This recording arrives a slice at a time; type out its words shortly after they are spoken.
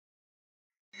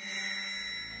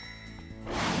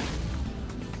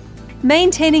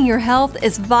Maintaining your health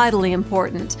is vitally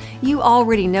important. You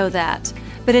already know that.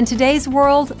 But in today's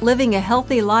world, living a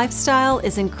healthy lifestyle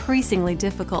is increasingly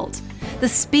difficult. The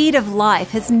speed of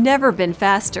life has never been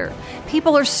faster.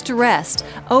 People are stressed,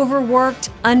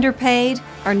 overworked, underpaid,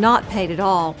 or not paid at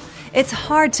all. It's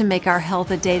hard to make our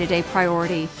health a day-to-day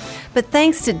priority. But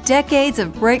thanks to decades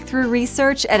of breakthrough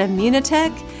research at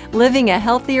Immunotech, living a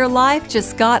healthier life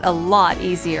just got a lot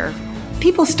easier.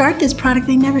 People start this product,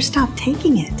 they never stop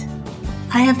taking it.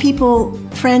 I have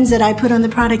friends that I put on the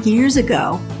product years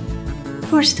ago,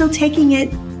 who are still taking it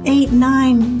 8,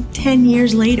 9, 10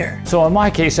 years later. So in my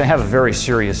case, I have a very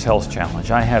serious health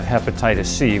challenge. I have hepatitis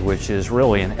C, which is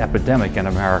really an epidemic in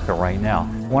America right now.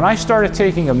 When I started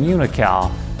taking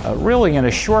Immunocal, really in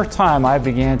a short time, I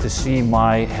began to see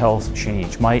my health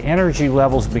change. My energy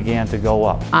levels began to go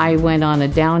up. I went on a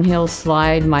downhill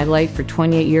slide my life for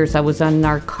 28 years. I was on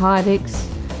narcotics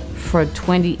for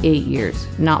 28 years,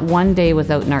 not one day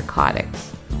without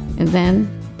narcotics. And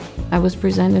then I was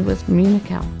presented with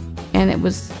Immunocal, and it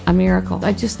was a miracle.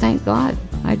 I just thank God.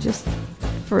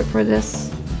 For this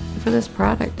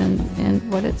product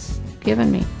and what it's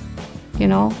given me. You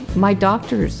know, my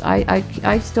doctors,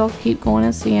 I still keep going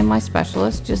and seeing my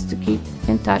specialist just to keep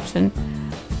in touch, and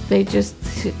they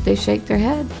shake their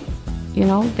head, you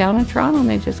know, down in Toronto, and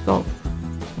they just go,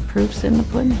 proof's in the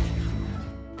pudding.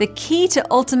 The key to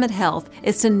ultimate health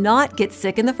is to not get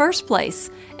sick in the first place.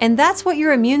 And that's what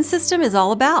your immune system is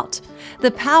all about.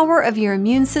 The power of your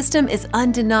immune system is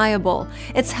undeniable.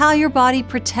 It's how your body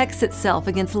protects itself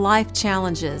against life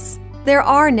challenges. There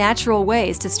are natural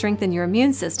ways to strengthen your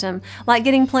immune system, like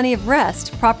getting plenty of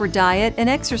rest, proper diet, and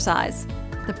exercise.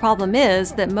 The problem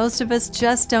is that most of us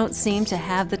just don't seem to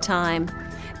have the time.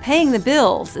 Paying the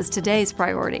bills is today's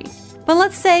priority. But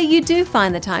let's say you do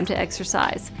find the time to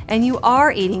exercise, and you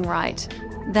are eating right.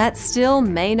 That still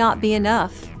may not be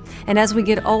enough. And as we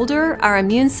get older, our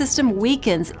immune system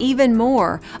weakens even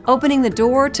more, opening the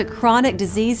door to chronic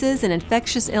diseases and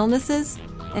infectious illnesses.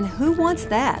 And who wants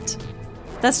that?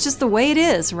 That's just the way it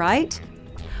is, right?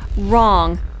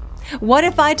 Wrong. What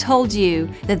if I told you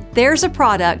that there's a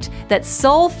product that's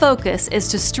sole focus is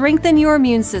to strengthen your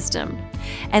immune system,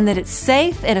 and that it's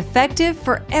safe and effective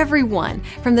for everyone,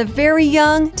 from the very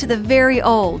young to the very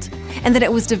old, and that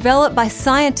it was developed by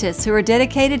scientists who are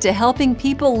dedicated to helping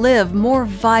people live more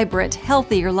vibrant,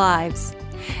 healthier lives?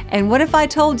 And what if I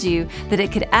told you that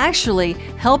it could actually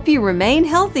help you remain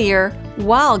healthier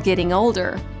while getting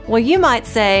older? Well, you might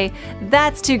say,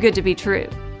 that's too good to be true.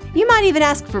 You might even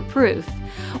ask for proof.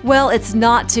 Well, it's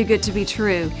not too good to be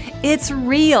true. It's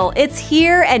real, it's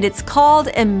here, and it's called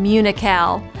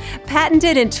Immunocal.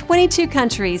 Patented in 22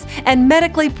 countries and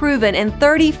medically proven in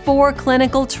 34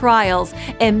 clinical trials,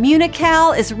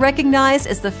 Immunocal is recognized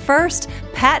as the first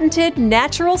patented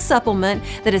natural supplement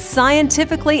that is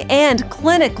scientifically and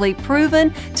clinically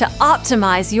proven to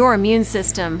optimize your immune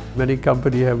system. Many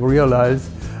companies have realized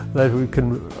that we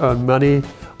can earn money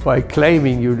by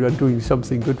claiming you are doing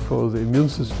something good for the immune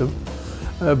system.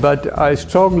 But I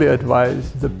strongly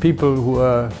advise the people who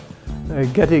are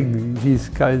getting these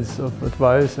kinds of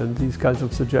advice and these kinds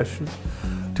of suggestions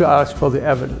to ask for the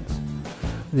evidence.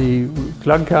 The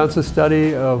lung cancer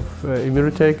study of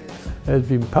Immunotech has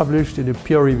been published in a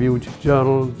peer-reviewed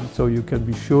journal, so you can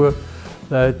be sure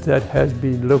that that has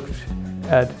been looked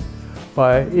at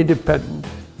by independent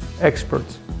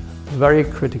experts very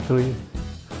critically,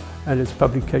 and its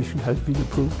publication has been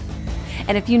approved.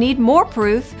 And if you need more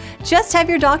proof, just have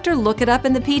your doctor look it up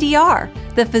in the PDR,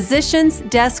 the Physician's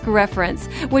Desk Reference,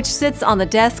 which sits on the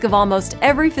desk of almost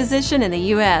every physician in the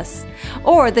U.S.,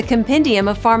 or the Compendium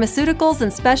of Pharmaceuticals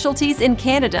and Specialties in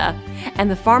Canada, and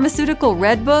the Pharmaceutical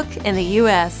Red Book in the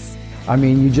U.S. I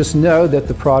mean, you just know that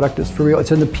the product is for real.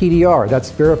 It's in the PDR. That's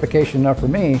verification enough for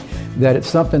me that it's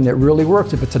something that really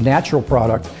works if it's a natural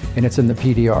product and it's in the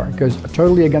PDR. It goes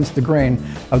totally against the grain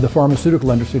of the pharmaceutical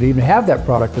industry to even have that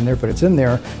product in there, but it's in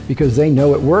there because they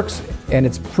know it works and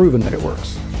it's proven that it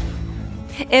works.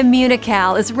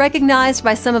 Immunocal is recognized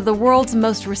by some of the world's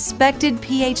most respected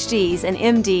PhDs and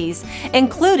MDs,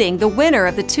 including the winner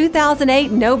of the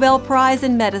 2008 Nobel Prize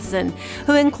in Medicine,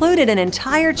 who included an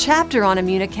entire chapter on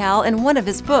Immunocal in one of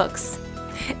his books.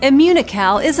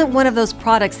 Immunocal isn't one of those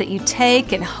products that you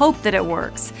take and hope that it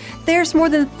works. There's more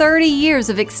than 30 years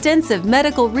of extensive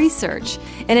medical research,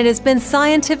 and it has been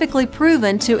scientifically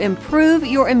proven to improve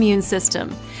your immune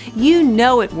system. You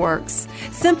know it works.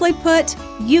 Simply put,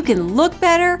 you can look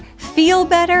better, feel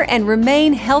better, and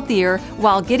remain healthier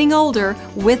while getting older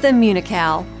with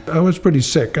Immunocal. I was pretty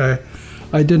sick. I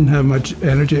didn't have much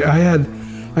energy.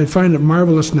 I find it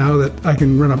marvelous now that I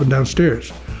can run up and down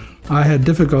stairs. I had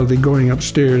difficulty going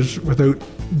upstairs without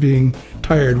being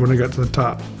tired when I got to the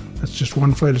top. That's just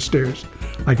one flight of stairs.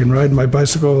 I can ride my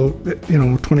bicycle,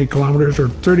 20 kilometers or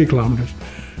 30 kilometers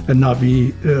and not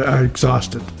be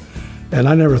exhausted. And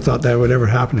I never thought that would ever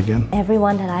happen again.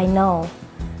 Everyone that I know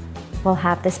will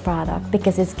have this product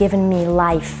because it's given me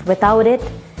life. Without it,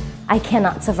 I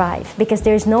cannot survive because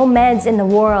there's no meds in the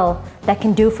world that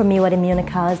can do for me what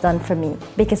Immunocal has done for me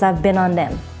because I've been on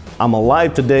them. I'm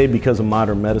alive today because of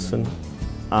modern medicine.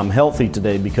 I'm healthy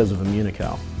today because of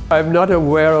Immunocal. I'm not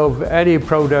aware of any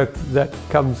product that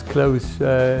comes close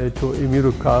to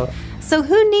Immunocal. So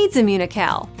who needs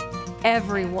Immunocal?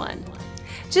 Everyone.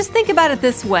 Just think about it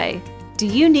this way. Do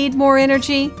you need more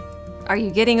energy? Are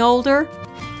you getting older?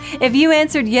 If you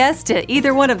answered yes to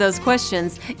either one of those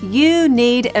questions, you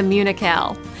need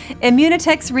Immunocal.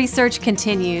 Immunotech's research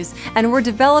continues, and we're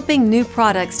developing new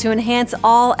products to enhance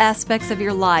all aspects of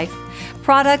your life.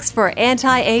 Products for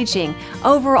anti-aging,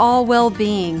 overall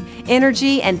well-being,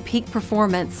 energy and peak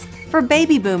performance, for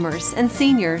baby boomers and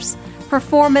seniors,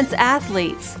 performance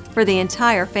athletes, for the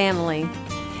entire family.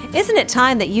 Isn't it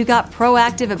time that you got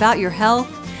proactive about your health?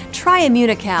 Try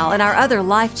Immunocal and our other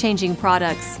life-changing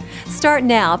products. Start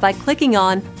now by clicking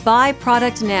on Buy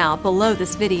Product Now below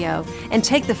this video and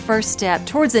take the first step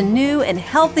towards a new and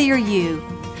healthier you.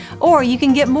 Or you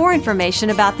can get more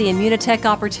information about the Immunotech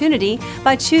opportunity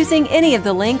by choosing any of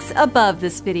the links above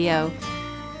this video.